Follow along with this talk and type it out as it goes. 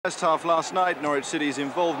First half last night, Norwich City's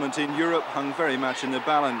involvement in Europe hung very much in the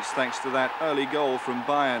balance thanks to that early goal from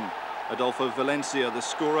Bayern. Adolfo Valencia, the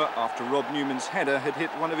scorer, after Rob Newman's header had hit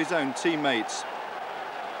one of his own teammates.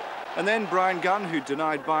 And then Brian Gunn, who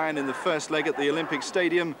denied Bayern in the first leg at the Olympic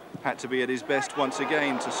Stadium, had to be at his best once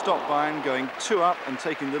again to stop Bayern going 2 up and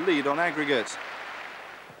taking the lead on aggregate.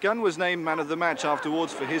 Gunn was named man of the match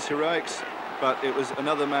afterwards for his heroics, but it was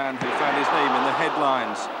another man who found his name in the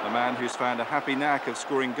headlines, a man who's found a happy knack of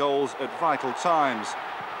scoring goals at vital times.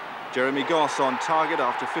 Joy Goss on target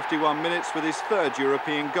after 51 minutes with his third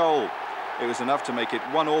European goal. It was enough to make it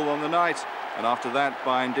 1-1 on the night, and after that,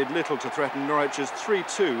 Bayern did little to threaten Norwich's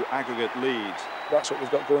 3-2 aggregate lead. That's what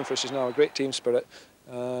we've got going for us is now, a great team spirit.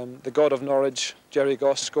 The god of Norwich, Joy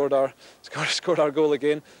Goss, scored our goal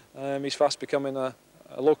again. He's fast becoming a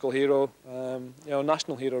local hero,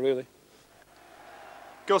 national hero really.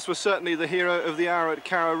 Goss was certainly the hero of the hour at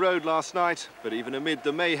Carrow Road last night, but even amid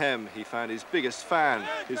the mayhem, he found his biggest fan,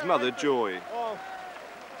 his mother, Joy. Oh,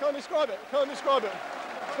 can't describe it, can't describe it.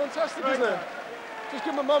 It's fantastic, isn't it? Just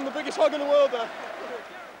give my mum the biggest hug in the world there.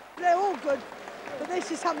 They're all good, but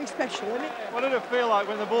this is something special, isn't it? What did it feel like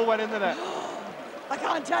when the ball went in the net? I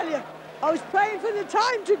can't tell you. I was praying for the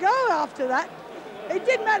time to go after that. It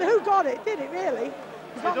didn't matter who got it, did it, really?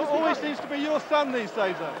 It always seems to be your son these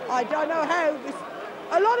days, though. I don't know how.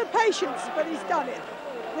 A lot of patience, but he's done it.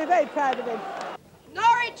 We're very proud of him.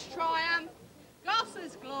 Norwich triumph,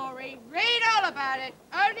 Goss's glory, read all about it,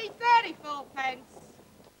 only 34 pence.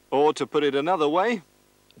 Or to put it another way,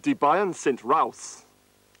 Die Bayern sind raus.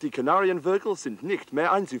 Die Kanarienvögel sind nicht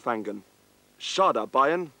mehr einzufangen. Schade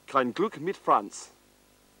Bayern, kein Glück mit Franz.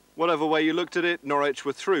 Whatever way you looked at it, Norwich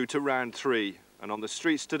were through to round 3. And on the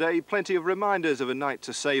streets today, plenty of reminders of a night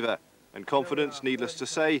to savour. And confidence, needless to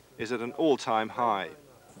say, is at an all-time high.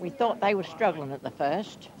 We thought they were struggling at the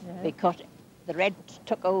first because the Reds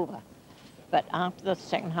took over. But after the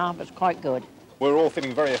second half, it's quite good. We're all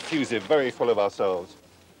feeling very effusive, very full of ourselves.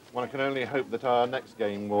 One can only hope that our next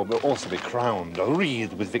game will also be crowned,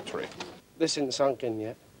 wreathed with victory. This isn't sunk in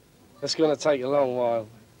yet. It's going to take a long while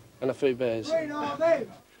and a few beers.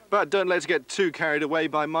 But don't let's get too carried away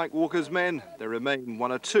by Mike Walker's men. There remain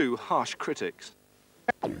 1 or 2 harsh critics.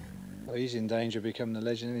 Well, he's in danger of becoming a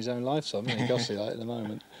legend in his own lifetime, isn't he, Gossy, like, at the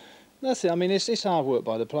moment? That's it. I mean, it's hard work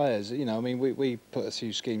by the players. You know, I mean, we put a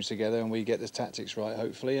few schemes together and we get the tactics right,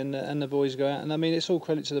 hopefully, and the boys go out. And I mean, it's all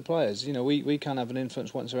credit to the players. You know, we can't have an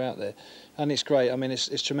influence once they're out there, and it's great. I mean,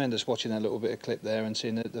 it's tremendous watching that little bit of clip there and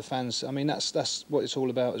seeing the fans. I mean, that's what it's all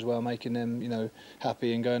about as well, making them, you know,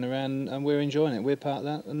 happy and going around, and we're enjoying it. We're part of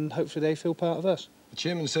that, and hopefully they feel part of us. The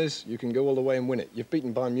chairman says you can go all the way and win it. You've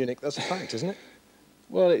beaten Bayern Munich. That's a fact, isn't it?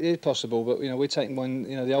 Well, it is possible, but you know, we're taking one,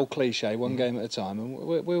 you know, the old cliche, one game at a time, and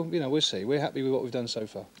we'll see. We're happy with what we've done so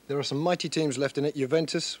far. There are some mighty teams left in it: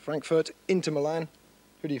 Juventus, Frankfurt, Inter Milan.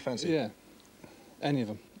 Who do you fancy? Yeah, any of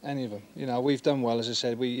them. You know, we've done well, as I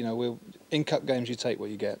said. We're in cup games. You take what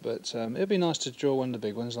you get, but it'd be nice to draw one of the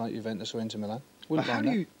big ones like Juventus or Inter Milan. How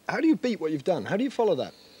do you beat what you've done? How do you follow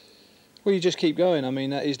that? Well, you just keep going. I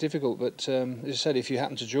mean, that is difficult, but as I said, if you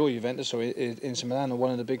happen to draw Juventus or Inter Milan or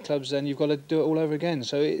one of the big clubs, then you've got to do it all over again.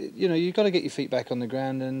 So, you know, you've got to get your feet back on the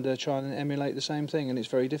ground and try and emulate the same thing, and it's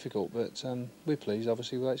very difficult, but we're pleased,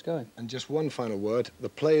 obviously, with how it's going. And just one final word. The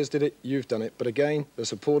players did it, you've done it, but again, the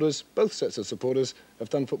supporters, both sets of supporters,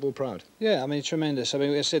 have done football proud. Yeah, I mean, tremendous. I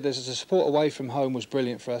mean, as I said, the support away from home was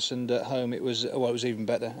brilliant for us, and at home it was even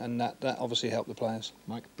better, and that obviously helped the players.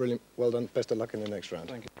 Mike, brilliant. Well done. Best of luck in the next round.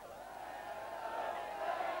 Thank you.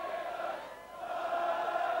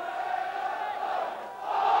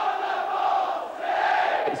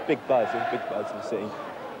 It's big buzz in the city.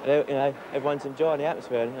 And, you know, everyone's enjoying the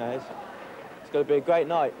atmosphere. You know, it's going to be a great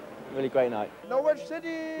night, really great night. Norwich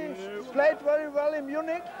City played very well in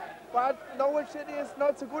Munich, but Norwich City is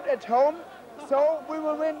not so good at home, so we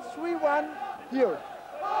will win 3-1 here.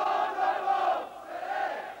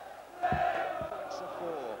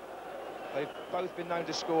 They've both been known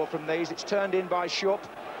to score from these. It's turned in by Schupp.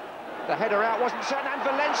 The header out wasn't certain, and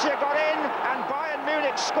Valencia got in, and Bayern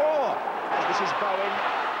Munich score. This is Bowen.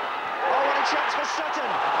 Oh, what a chance for Sutton,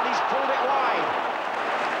 and he's pulled it wide.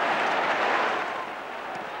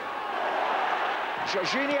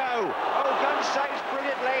 Jorginho. Oh, Gunn saves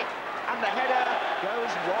brilliantly, and the header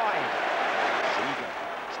goes wide. Ziege.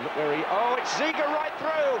 Look where he... Oh, it's Ziege right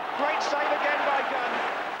through. Great save again by Gunn.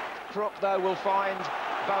 Krupp, though, will find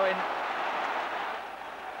Bowen.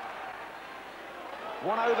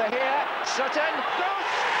 One over here. Sutton.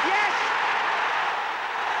 Goss! Yes!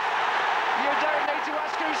 You don't need to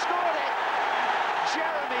ask who scored it.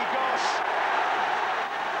 Joy Goss.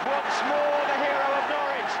 once more the hero of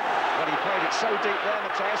Norwich. Well, he played it so deep there,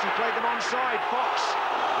 Mateus. He played them onside.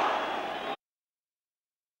 Fox